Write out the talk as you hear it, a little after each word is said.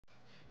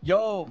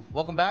Yo,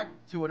 welcome back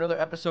to another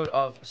episode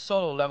of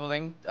Solo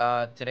Leveling.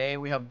 Today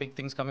we have big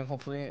things coming,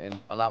 hopefully, and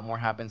a lot more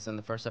happens than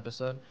the first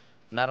episode.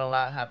 Not a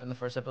lot happened in the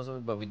first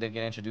episode, but we did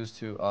get introduced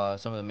to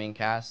some of the main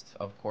cast.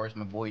 Of course,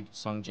 my boy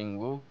Sung Jing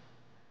Woo.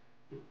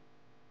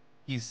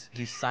 He's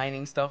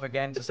signing stuff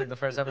again, just like the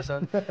first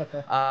episode.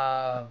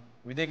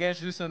 We did get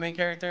introduced to the main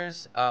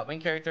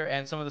character,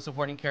 and some of the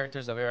supporting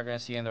characters that we are gonna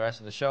see in the rest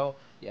of the show.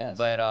 Yes.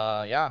 But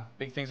yeah,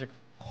 big things are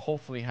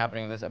hopefully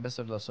happening in this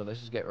episode, so let's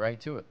just get right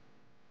to it.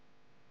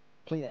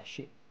 Play that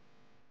shit.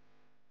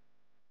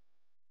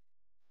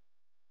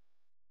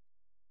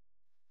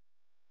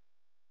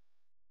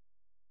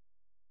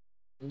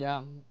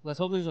 Yeah, let's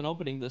hope there's an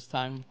opening this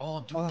time.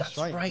 Oh, dude, Oh, that's that's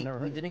right. right. Never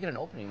We heard. didn't get an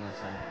opening this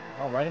time.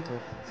 Oh, right into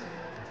it.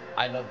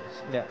 I love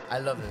this. Yeah. I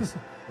love this.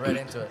 Right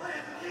into it.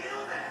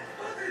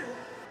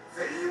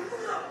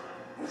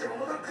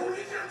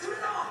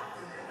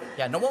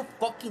 Yeah, no one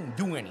fucking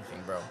do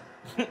anything, bro.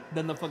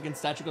 Then the fucking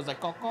statue goes like,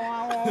 "Coco,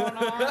 I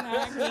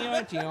wanna kill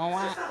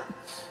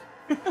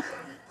you."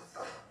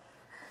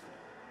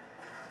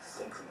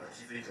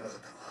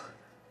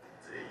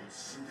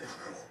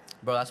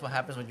 Bro, that's what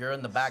happens when you're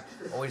in the back,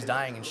 always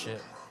dying and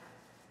shit.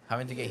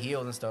 Having to get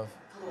healed and stuff.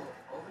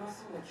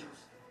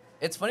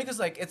 It's funny because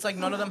it's like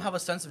none of them have a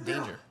sense of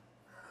danger.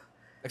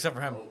 Except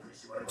for him.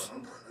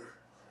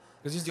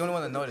 Because he's the only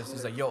one that noticed.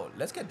 He's like, yo,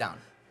 let's get down.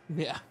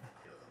 Yeah,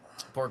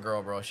 Poor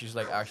girl, bro. She's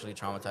like actually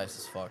traumatized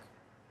as fuck.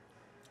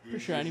 for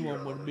sure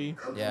anyone would be.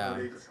 Yeah.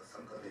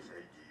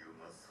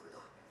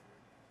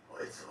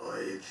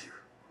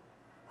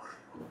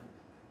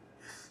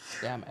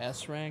 Damn,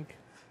 S rank.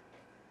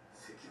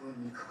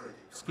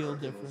 Skill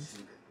difference.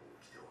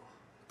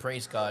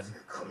 Praise God.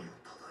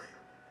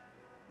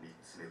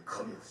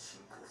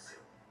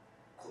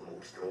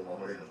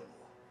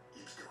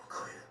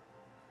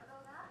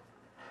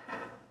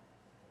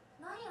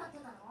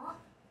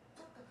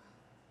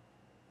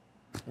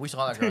 We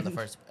saw that girl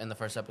in the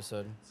first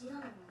episode.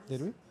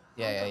 Did we?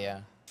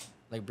 Yeah.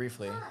 Like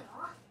briefly.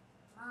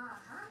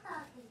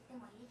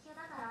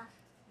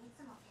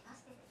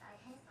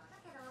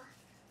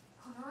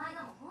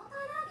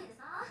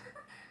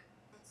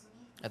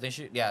 I think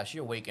she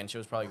awakened. She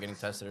was probably getting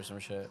tested or some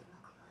shit.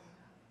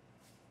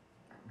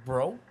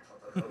 Bro?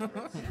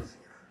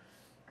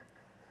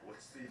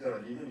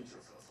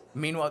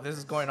 Meanwhile, this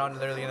is going on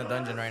literally in a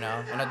dungeon right now.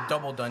 In a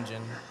double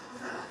dungeon.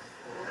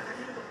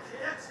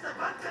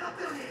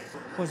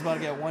 Was about to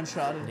get one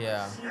shotted.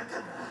 Yeah.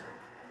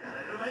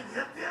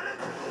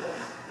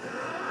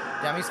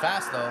 Damn, he's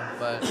fast though,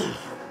 but...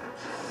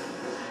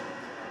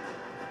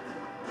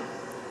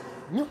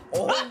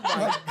 Oh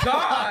my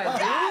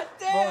god,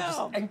 dude! Bro, just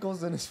Damn.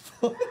 ankles in his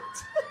foot.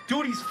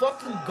 Dude, he's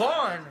fucking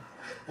gone!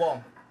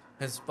 Well,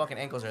 his fucking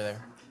ankles are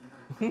there.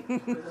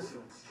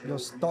 Yo,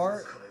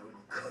 start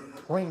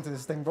praying to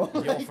this thing, bro. Yo,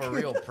 Like, for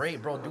real, pray,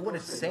 bro. Do what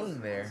it's saying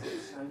there.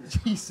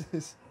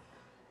 Jesus.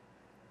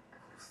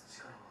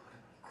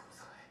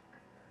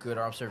 Good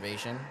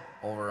observation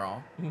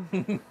overall. There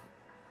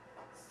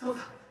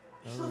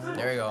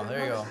you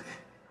go.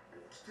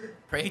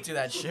 Pray to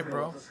that shit,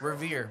 bro.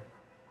 Revere.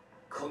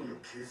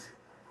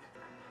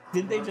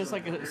 Didn't they just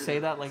like say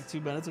that like 2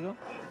 minutes ago?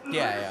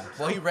 Yeah.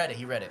 Well, he read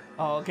it.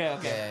 Oh, okay.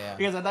 Yeah.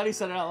 Because I thought he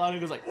said it out loud. And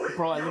he goes like,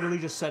 "Bro, I literally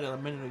just said it a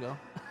minute ago."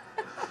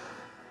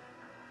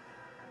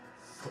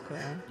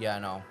 Okay. Yeah, I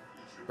know.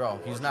 Bro,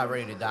 he's not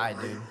ready to die,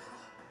 dude.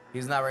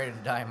 He's not ready to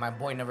die. My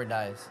boy never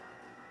dies.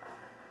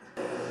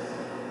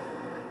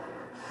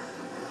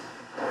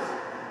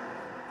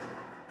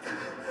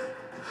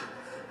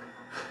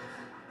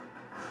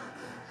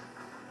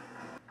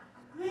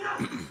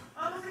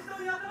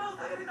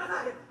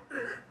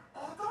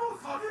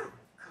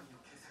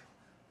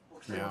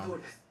 Yeah.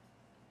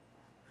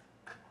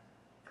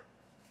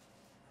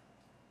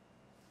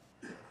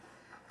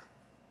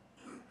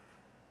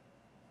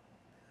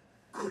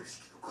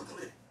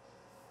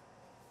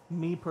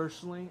 Me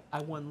personally,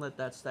 I wouldn't let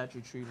that statue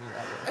treat me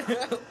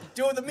that way.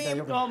 Doing the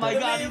meme. Oh my The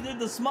god, he meme. did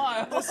the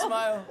smile. The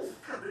smile.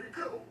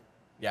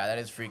 Yeah, that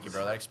is freaky,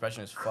 bro. That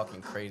expression is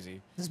fucking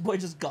crazy. This boy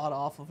just got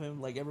off of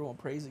him, like everyone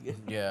praising it.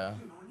 Yeah.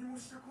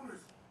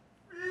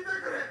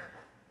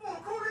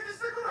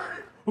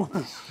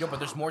 Yo, but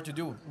there's more to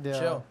do. Yeah.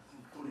 Chill.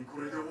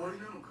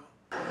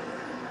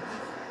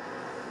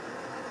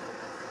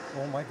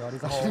 Oh my god,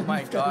 he's Oh actually my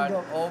getting god.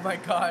 up. Oh my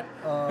god.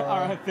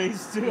 Alright,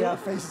 phase 2. Yeah,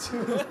 phase 2.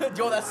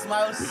 Yo, that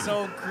smile is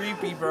so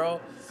creepy,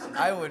 bro.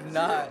 I would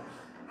not.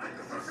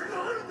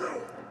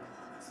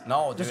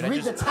 No, dude. Just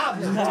read the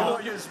tablet, bro.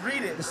 Dude, just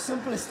read it. The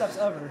simplest steps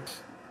ever.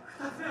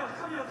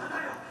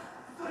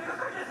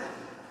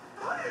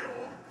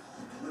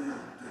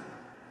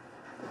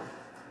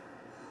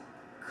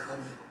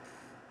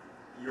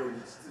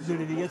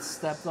 Dude, if he gets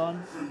stepped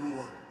on,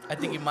 I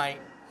think he might.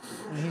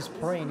 When he's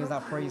praying, he's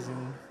not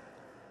praising.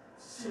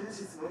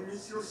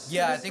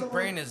 Yeah, I think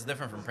praying is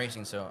different from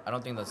praising, so I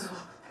don't think that's.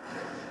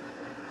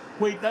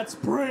 wait, that's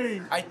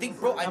praying. I think,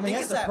 bro. I I mean, think he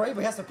has it's to that. pray, but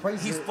he has to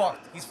praise He's it.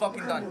 fucked. He's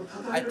fucking done.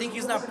 I think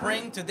he's not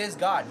praying to this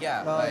god.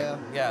 Yeah. Oh, like, yeah.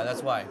 Yeah,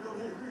 that's why.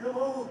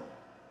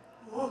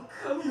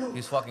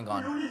 He's fucking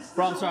gone.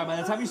 Bro, I'm sorry, by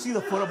the time you see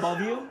the foot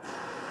above you,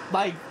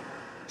 like,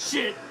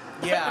 shit.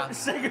 Yeah.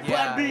 Second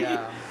Yeah, plan B.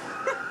 yeah.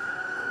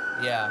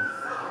 Yeah.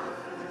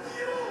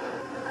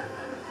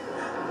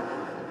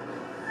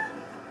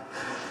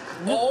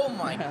 Oh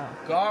my Yeah.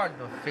 god,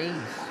 the face.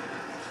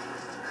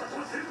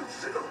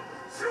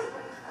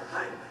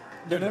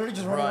 They're literally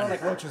just running Run. around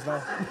like roaches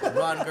now.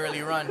 Run,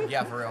 girly, run.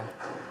 Yeah, for real.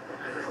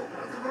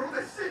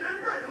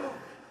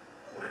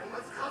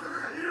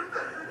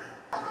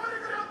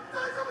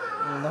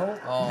 No.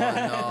 Oh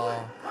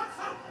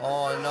no.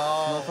 Oh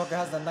no. Motherfucker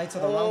has the Knights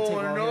of the Round Table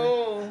on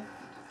here.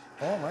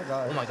 Oh my Oh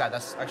god. my god,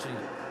 that's actually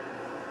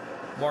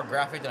more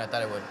graphic than I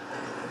thought it would.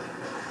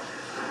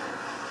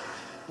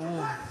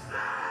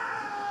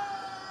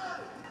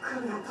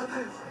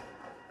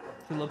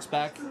 He looks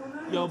back.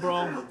 Yo,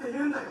 bro,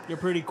 you're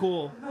pretty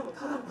cool.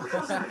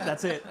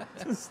 That's it.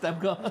 Step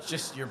go.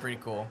 Just, you're pretty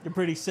cool. You're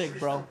pretty sick,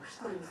 bro.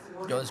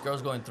 Yo, this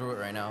girl's going through it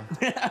right now.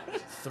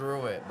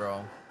 Through it,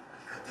 bro.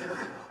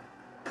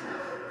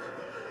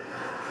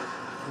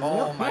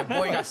 Oh, my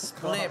boy got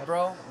split,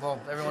 bro. Well,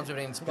 everyone's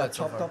been He split got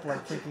so chopped far. up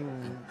like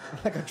freaking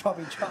like a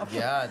choppy chop.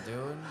 Yeah,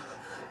 dude.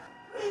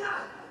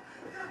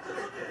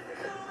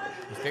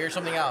 He figured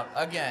something out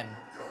again.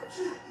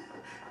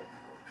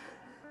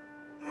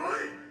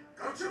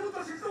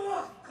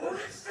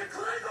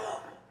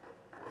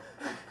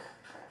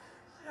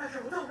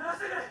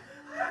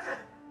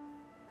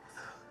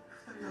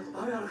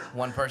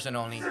 One person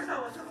only.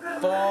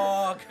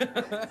 Fuck.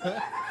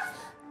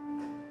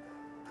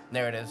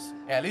 There it is.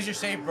 Yeah, at least you're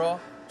safe, bro.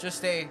 Just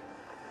stay.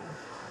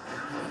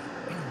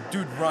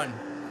 Dude, run.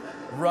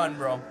 Run,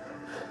 bro.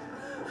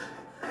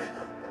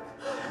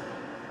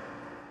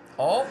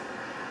 Oh.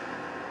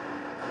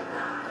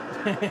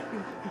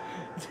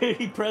 Dude,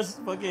 he pressed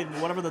fucking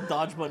whatever the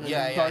dodge button is.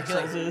 Yeah, in yeah. Dark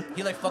Souls is.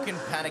 He like fucking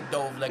panic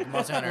dove like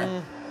Monster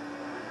Hunter.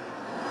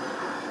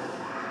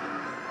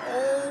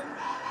 Oh.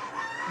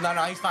 No,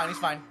 he's fine. He's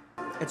fine.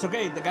 It's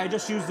okay. The guy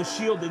just used the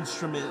shield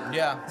instrument.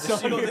 Yeah. The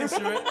shield you're-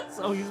 instrument.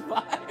 So he's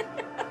fine.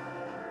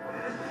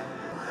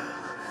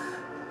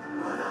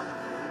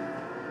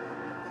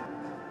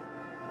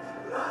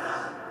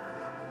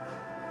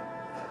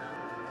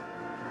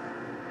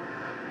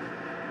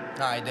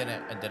 No, I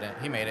didn't.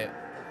 He made it.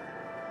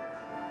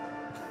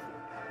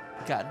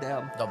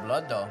 Goddamn. The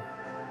blood, though.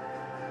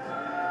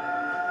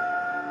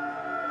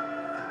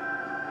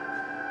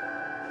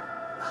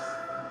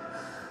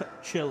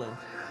 Chilling.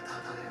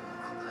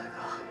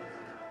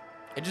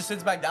 It just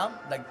sits back down,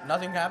 like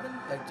nothing happened.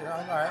 Like, you know,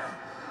 all right.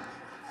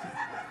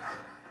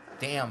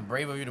 Damn,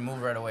 brave of you to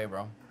move right away,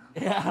 bro.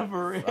 Yeah,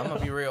 for real. I'm gonna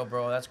be real,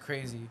 bro. That's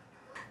crazy.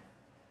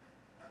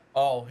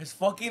 Oh, his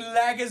fucking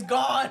leg is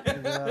gone.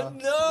 Yeah.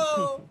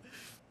 No.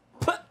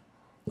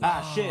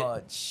 Shit.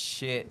 Oh,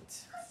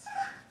 shit.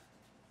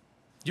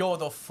 Yo,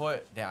 the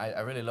foot. Damn, I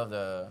really love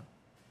the.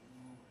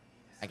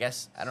 I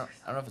guess I don't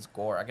know if it's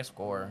gore. I guess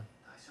gore.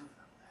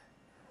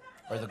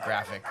 Or the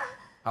graphic.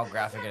 How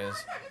graphic it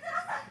is.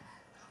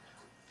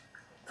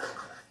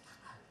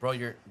 Bro,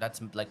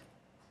 that's like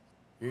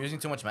you're using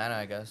too much mana,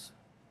 I guess.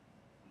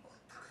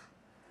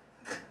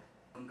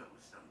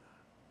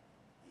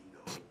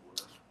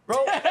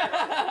 Bro.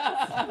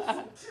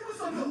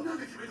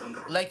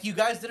 Like you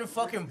guys didn't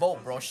fucking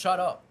vote, bro. Shut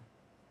up.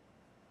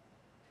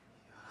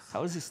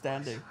 How is he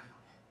standing?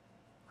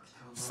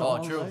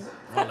 Oh, true.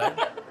 One leg.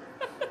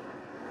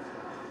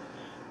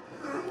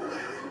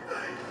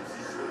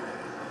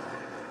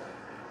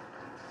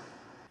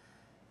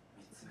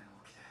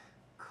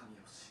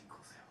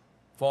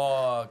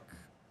 Fuck.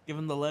 Give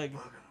him the leg.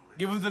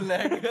 Give him the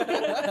leg.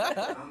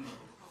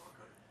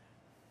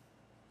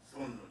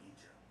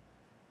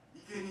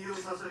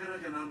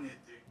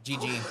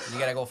 GG. You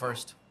gotta go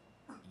first.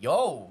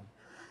 Yo.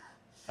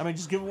 I mean,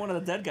 just give him one of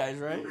the dead guys,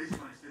 right?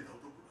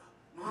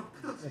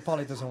 He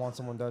probably doesn't want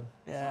someone dead.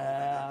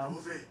 Yeah.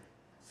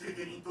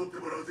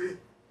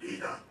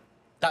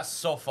 That's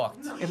so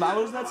fucked. If I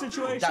was in that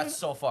situation, That's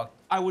so fucked.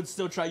 I would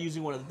still try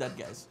using one of the dead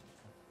guys.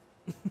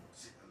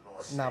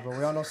 Nah, but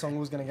we all know Sung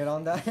Woo's gonna get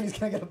on that and he's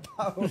gonna get a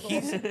power.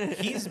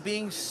 He's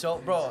being so,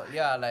 bro.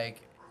 Yeah,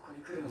 like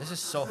this is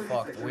so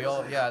fucked. They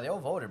all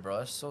voted, bro.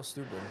 That's so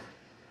stupid.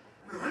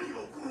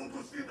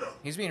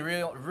 He's being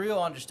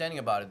real understanding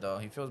about it though.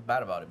 He feels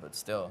bad about it, but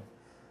still.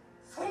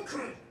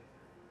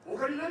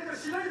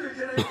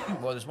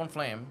 Well, there's one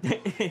flame.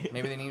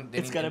 Maybe they need.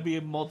 It's gotta be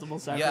multiple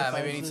sacrifices. Yeah,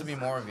 maybe it needs to be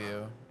more of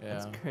you. Yeah.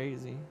 That's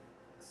crazy.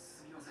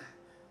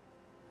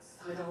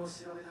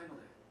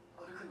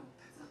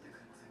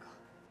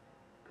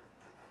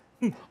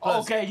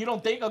 Plus- Okay, you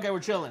don't think? Okay,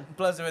 we're chilling.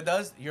 Plus, if it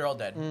does, you're all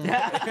dead.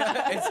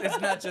 it's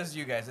not just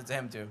you guys. It's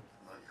him too.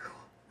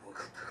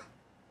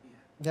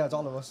 Yeah, it's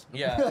all of us.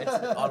 Yeah, it's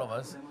all of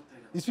us.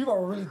 These people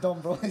are really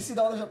dumb, bro. They see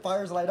the other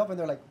fires light up and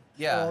they're like,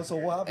 Yeah. oh, so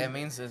what It happened?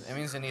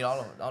 means they need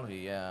all of you.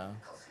 Yeah.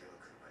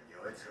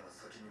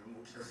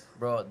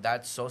 Bro,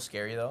 that's so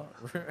scary though.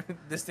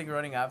 This thing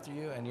running after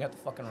you and you have to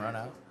fucking run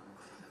out.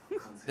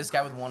 This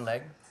guy with one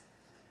leg.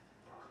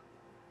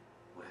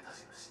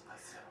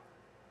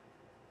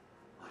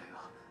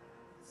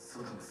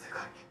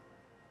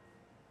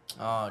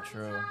 Oh,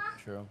 true,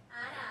 true.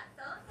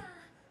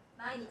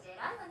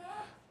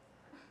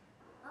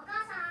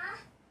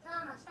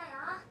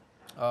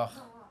 Ugh.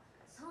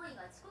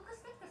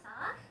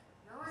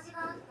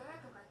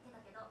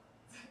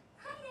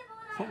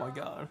 Oh my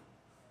god.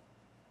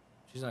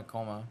 She's in a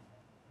coma.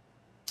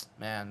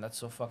 Man, that's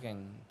so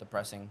fucking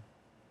depressing.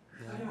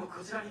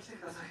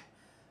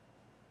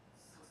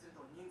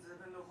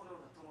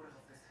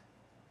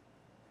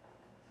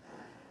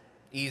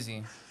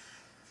 Easy.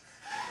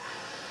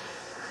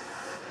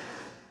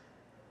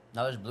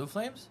 Now there's blue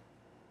flames?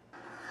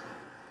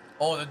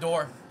 Oh, the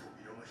door.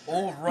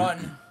 Oh,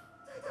 run.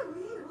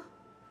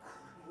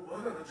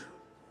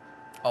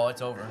 Oh,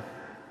 it's over.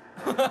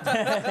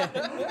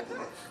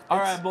 All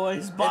right,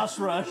 boys. Boss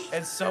rush.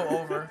 It's so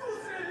over.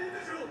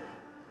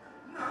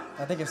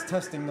 I think it's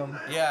testing them.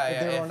 Yeah, if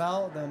yeah, they if- run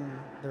out, then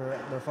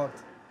they're fucked.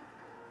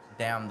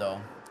 Damn, though.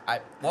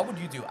 What would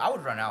you do? I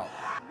would run out.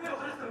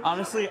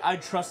 Honestly, I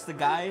trust the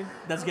guy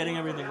that's getting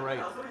everything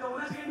right.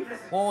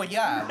 Well,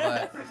 yeah,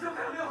 but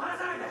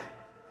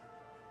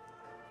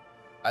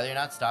are they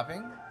not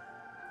stopping?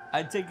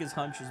 I'd take his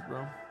hunches,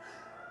 bro.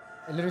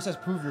 It literally says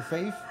prove your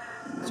faith.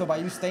 So by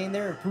you staying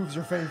there, it proves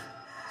your faith.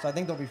 So I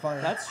think they'll be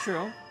fine. That's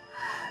true.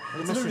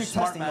 It's Mr. literally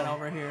Smart testing Man them.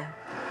 over here.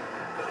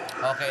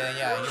 Okay, then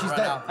yeah, you She's run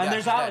dead. out. And Yeah,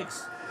 there's she's dead.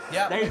 Alex.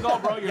 Yeah. There you go,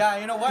 bro. You're... Yeah,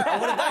 you know what? I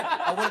would have died.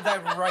 I would have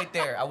died right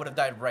there. I would have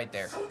died right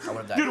there. I would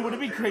have died. Dude, would it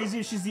be crazy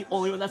if she's the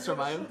only one that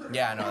survived?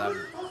 Yeah, I know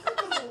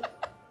that.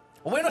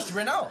 Oh, wait, no, she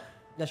ran out.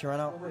 Yeah, she ran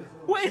out.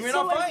 Wait, She ran so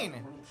out like,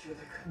 fine.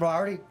 Bro, I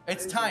already.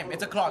 It's time.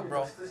 It's a clock,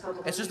 bro.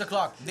 It's just a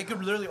clock. They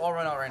could literally all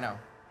run out right now.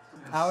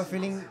 I have a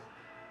feeling.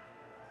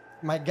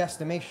 My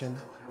guesstimation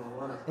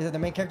is that the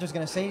main character's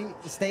gonna stay,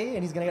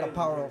 and he's gonna get a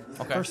power up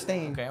Okay. for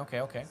staying, Okay.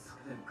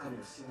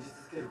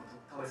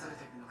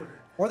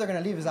 or they're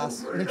gonna leave his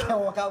ass and he can't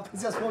walk out because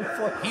he has 1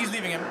 foot. He's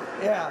leaving him.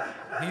 Yeah.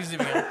 He's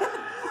leaving him.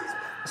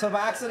 So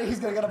by accident, he's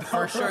gonna get a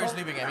power For sure, he's up.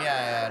 leaving him.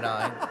 Yeah,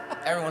 no.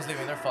 Everyone's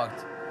leaving. They're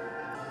fucked.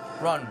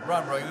 Run,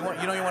 bro.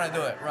 You know you want to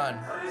do it. Run.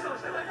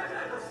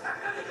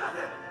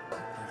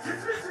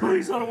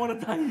 please, I don't want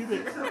to die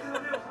either.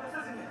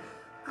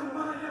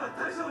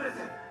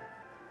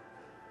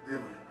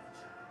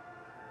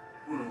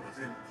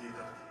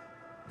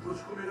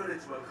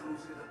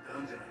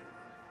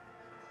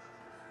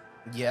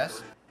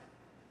 Yes.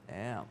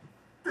 Damn.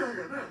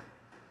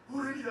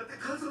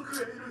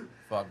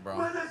 Fuck,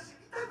 bro.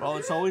 Bro,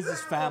 it's always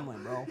this family,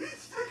 bro.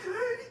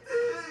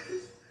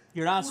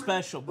 You're not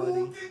special,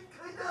 buddy.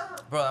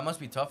 Bro, that must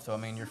be tough though. I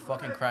mean, you're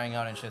fucking crying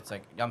out and shit. It's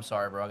like, I'm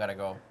sorry, bro. I gotta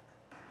go.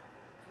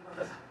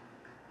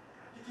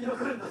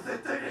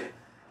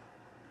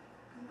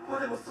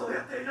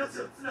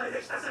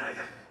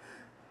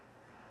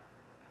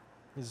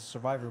 He's a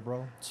survivor,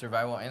 bro.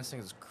 Survival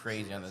instinct is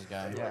crazy on this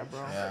guy. Yeah, bro.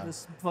 Yeah.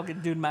 This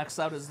fucking dude maxed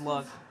out his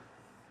luck.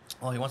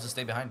 Oh, he wants to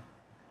stay behind.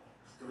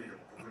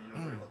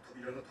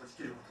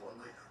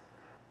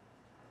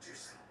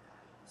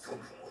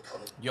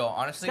 Yo,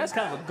 honestly. This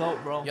guy's kind of a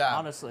goat, bro. Yeah,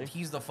 Honestly.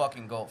 he's the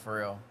fucking goat for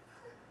real.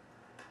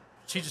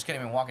 She just can't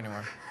even walk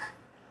anymore.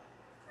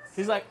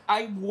 He's like,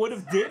 I would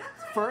have dipped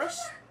first,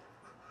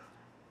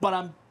 but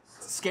I'm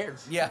scared.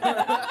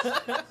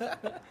 Yeah.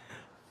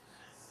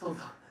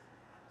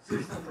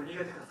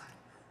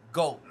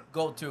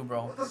 Goat too,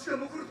 bro.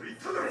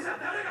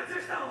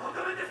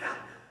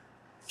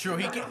 True,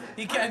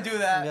 he can't do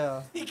that.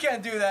 Yeah. He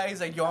can't do that.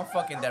 He's like, yo, I'm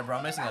fucking dead, bro.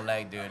 I'm missing a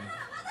leg, dude.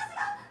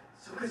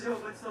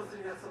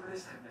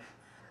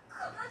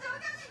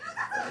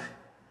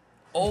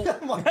 Oh,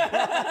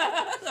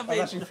 That's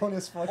actually funny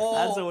as fuck. Oh.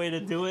 That's the way to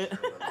do it.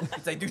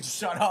 it's like, dude,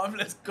 shut up.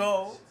 Let's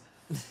go.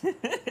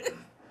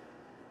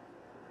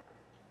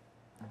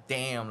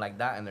 Damn, like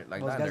that, and they're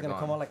like Those that. guys They're gonna gone.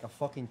 come out like a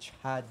fucking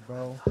Chad,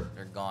 bro.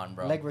 They're gone,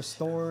 bro. Leg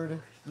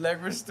restored,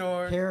 Leg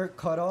restored. hair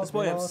cut off. This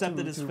boy you know,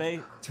 accepted his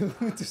fate.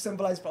 to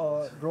symbolize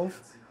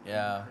growth.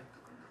 Yeah.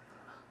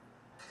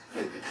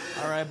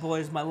 All right,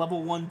 boys, my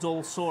level 1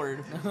 dual sword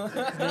is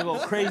gonna go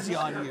crazy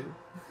on you.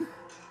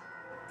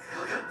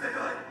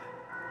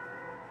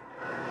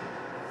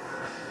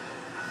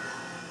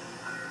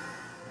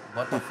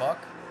 What the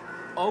fuck?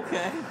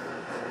 Okay,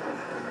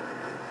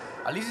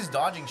 At least he's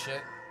dodging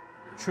shit.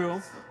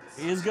 true.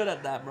 He is good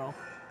at that, bro.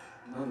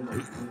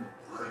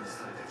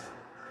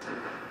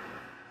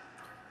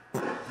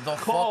 The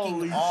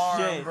Holy fucking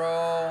arm, shit.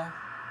 bro.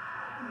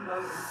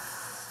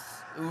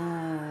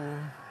 Ooh.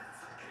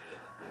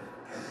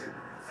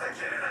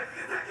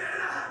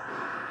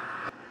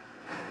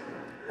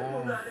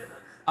 Oh.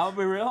 I'll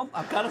be real.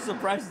 I'm kind of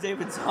surprised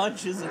David's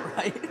hunch isn't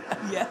right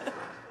yet.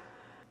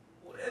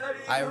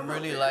 I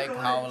really like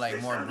how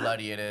like more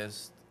bloody it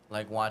is.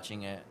 Like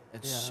watching it,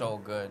 it's Yeah. so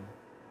good.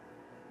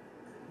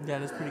 Yeah,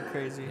 that's pretty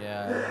crazy.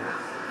 Yeah.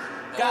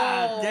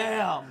 God Oh.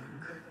 damn.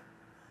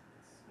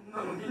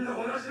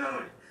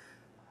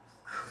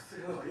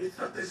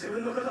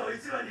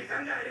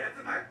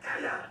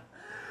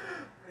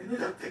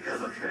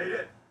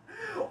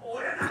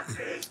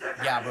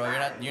 Yeah, bro,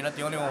 you're not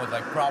the only one with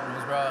like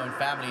problems, bro, and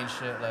family and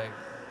shit. Like,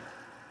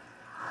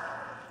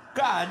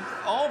 God,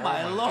 oh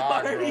my my lord,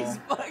 God, bro. he's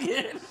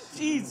fucking.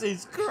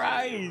 Jesus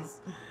Christ.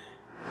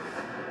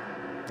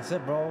 That's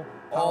it, bro.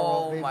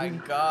 Oh Power my up,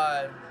 baby.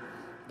 god.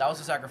 That was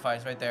a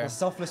sacrifice right there. The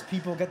selfless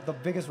people get the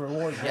biggest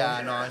reward, bro.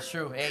 Yeah, no, it's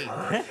true. Hey,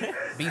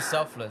 be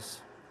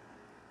selfless.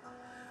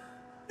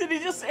 Did he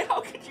just say,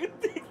 how could you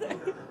think that?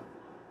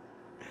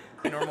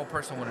 A normal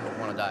person wouldn't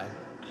want to die.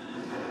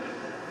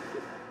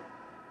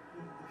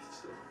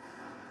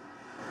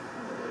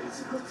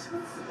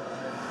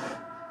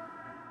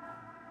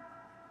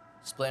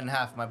 Split in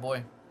half, my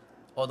boy.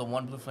 Oh, the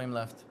one blue flame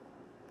left.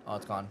 Oh,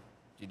 it's gone.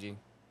 GG.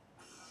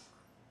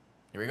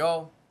 Here we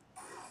go.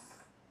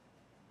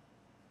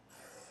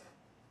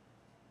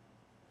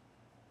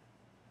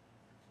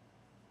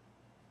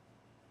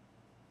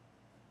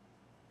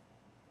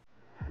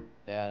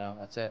 Yeah, no,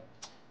 that's it.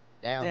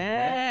 Damn.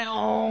 Damn.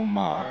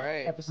 All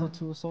right. Episode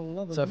 2 of Solo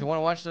Leveling. So if you want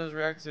to watch those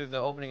react to the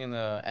opening and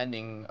the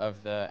ending of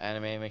the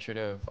anime, make sure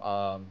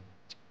to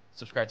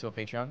subscribe to a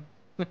Patreon.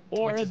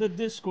 Or Which is- the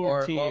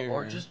Discord tier.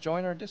 or just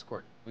join our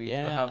Discord. We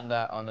Yeah. have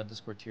that on the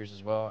Discord tiers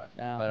as well.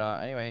 Yeah.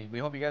 But anyway, we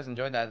hope you guys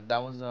enjoyed that. That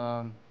was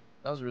a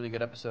really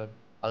good episode.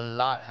 A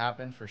lot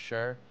happened for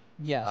sure.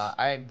 Yes.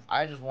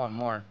 I just want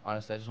more.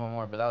 Honestly, I just want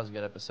more. But that was a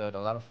good episode. A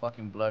lot of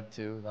fucking blood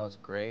too. That was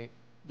great.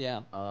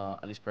 yeah.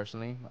 At least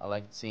personally, I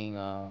liked seeing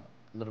a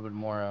little bit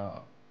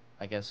more,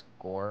 I guess,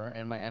 gore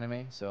in my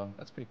anime. So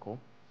that's pretty cool.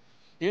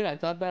 Dude, I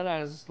thought that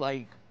as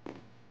like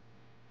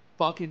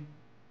fucking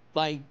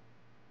like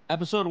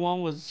episode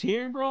 1 was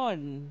here, bro,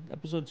 and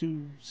episode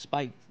 2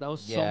 spiked. That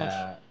was so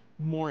much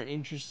more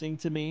interesting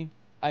to me.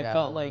 I Yeah,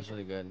 felt that like was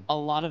really good. a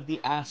lot of the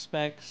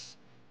aspects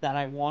that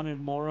I wanted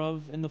more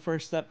of in the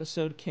first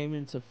episode came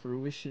into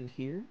fruition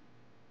here.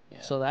 Yeah.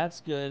 So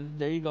that's good.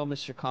 There you go,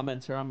 Mr.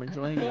 Commenter. I'm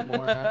enjoying it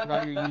more. I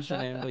forgot your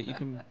username, but you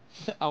can.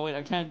 Oh wait,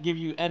 I can't give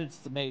you edits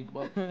to make.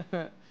 But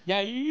yeah,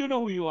 you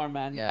know who you are,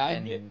 man. Yeah,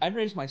 I'd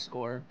raise my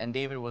score. And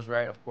David was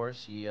right, of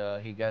course. He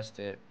guessed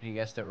it. He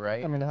guessed it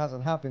right. I mean, it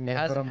hasn't happened It yet.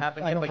 hasn't but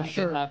happened I yet, know but for you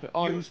sure. can- Happen.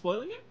 Oh, are you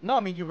spoiling it? No, I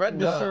mean you read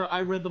the. Yes, sir.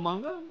 I read the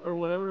manga or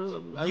whatever.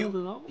 I read the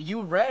novel.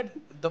 You read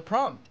the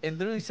prompt. It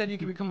literally said you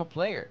could become a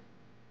player.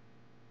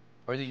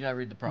 Or did you not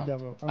read the prompt? Yeah,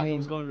 bro. I I was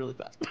mean, going really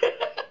fast.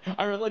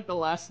 I read like the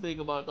last thing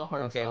about the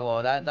heart. Okay, stop.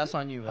 well that's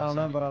on you. I don't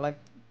know, but I like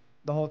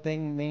the whole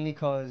thing mainly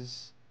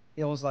because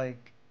it was like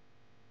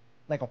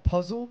a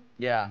puzzle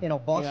Yeah. in a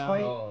boss Yeah.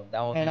 fight, Oh,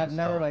 that was and I've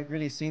never stuff. like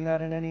really seen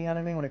that in any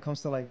anime when it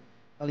comes to like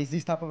at least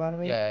these type of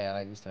anime. Yeah,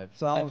 like this type.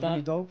 So that I was really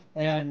thought- dope,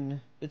 yeah. and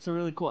It's a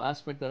really cool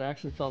aspect that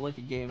actually felt like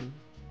a game.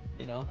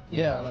 You know.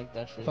 Yeah. I like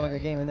that shit. felt like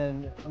a game. And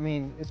then I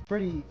mean, it's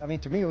pretty. I mean,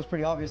 to me, it was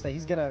pretty obvious that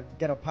he's gonna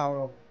get a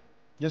power up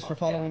just for Oh, yeah.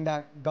 following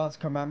that God's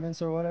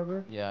commandments or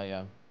whatever.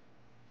 Yeah.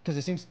 Because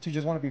it seems to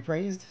just want to be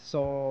praised.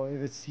 So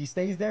if he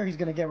stays there, he's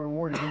gonna get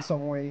rewarded in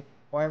some way.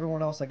 While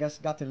everyone else, I guess,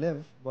 got to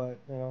live, but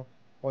well,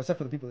 except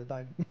for the people that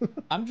died.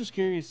 I'm just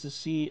curious to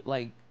see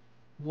like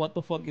what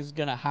the fuck is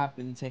gonna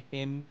happen to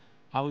him,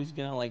 how he's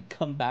gonna like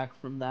come back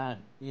from that,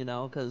 you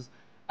know? Because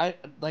I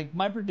like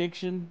my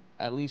prediction,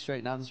 at least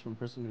right now, this is from a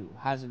person who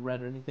hasn't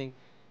read or anything.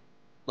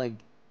 Like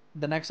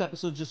the next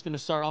episode's just gonna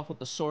start off with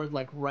the sword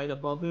like right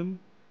above him,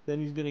 then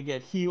he's gonna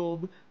get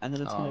healed, and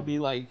then it's gonna Oh. be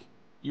like,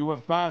 you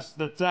have passed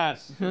the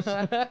test,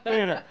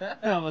 Peter,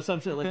 or some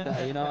shit like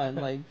that, you know, and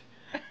like.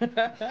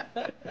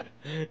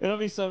 It'll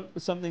be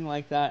something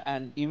like that,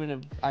 and even if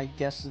I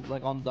guess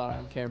like on the dot, I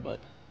don't care, but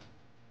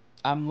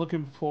I'm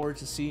looking forward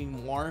to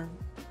seeing more.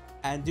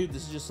 And dude,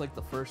 this is just like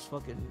the first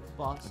fucking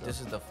box. This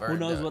so is the first. Who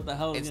knows what the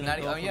hell? It's is not.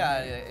 gonna go Oh from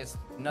yeah, here. it's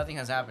nothing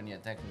has happened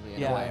yet technically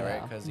in Yeah, a way, yeah.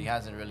 right? Because he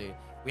hasn't really.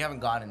 We haven't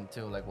gotten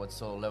to like what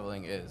solo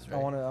leveling is, right?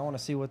 I wanna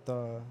see what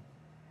the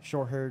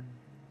short-haired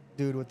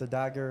dude with the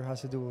dagger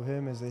has to do with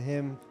him. Is it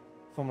him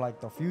from like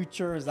the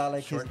future? Is that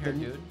like Short-haired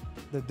dude.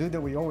 the dude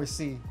that we always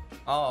see?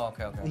 Oh,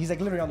 okay. He's like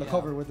literally on the Yeah.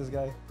 cover with this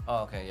guy.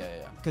 Oh, okay.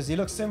 Yeah. Because he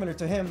looks similar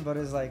to him, but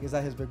it's like, is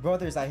that his big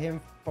brother? Is that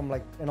him from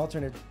like an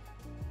alternate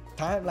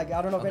time? Like,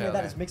 I don't know if any of that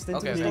Okay. is mixed into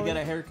Okay, the Did he story. get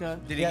a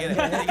haircut? Did he Yeah, get it?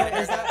 yeah, Did he get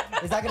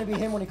it? is that gonna be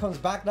him when he comes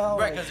back now?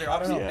 Right, Like, because they're I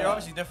don't obviously know. they're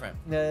obviously different.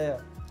 Yeah.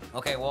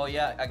 Okay, well,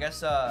 yeah, I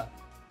guess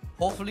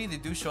hopefully they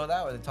do show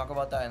that or they talk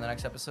about that in the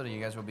next episode and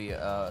you guys will be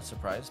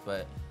surprised.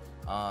 But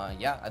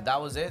yeah,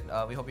 that was it.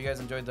 We hope you guys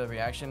enjoyed the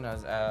reaction.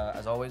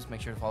 As always, make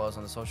sure to follow us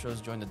on the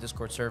socials, join the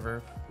Discord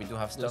server. We do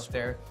have stuff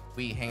there.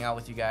 We hang out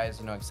with you guys,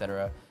 you know,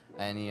 etc.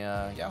 And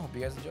yeah, hope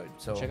you guys enjoyed.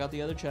 So Check out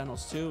the other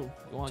channels too.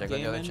 You want check out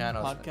the other gaming,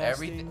 channels.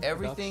 podcasting,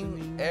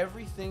 Everything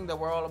productioning. that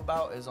we're all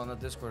about is on the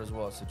Discord as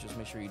well. So just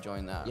make sure you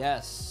join that.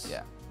 Yes.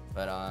 Yeah.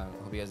 But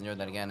hope you guys enjoyed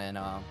that again and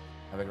have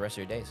a good rest of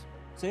your days.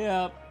 See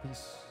ya.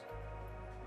 Peace.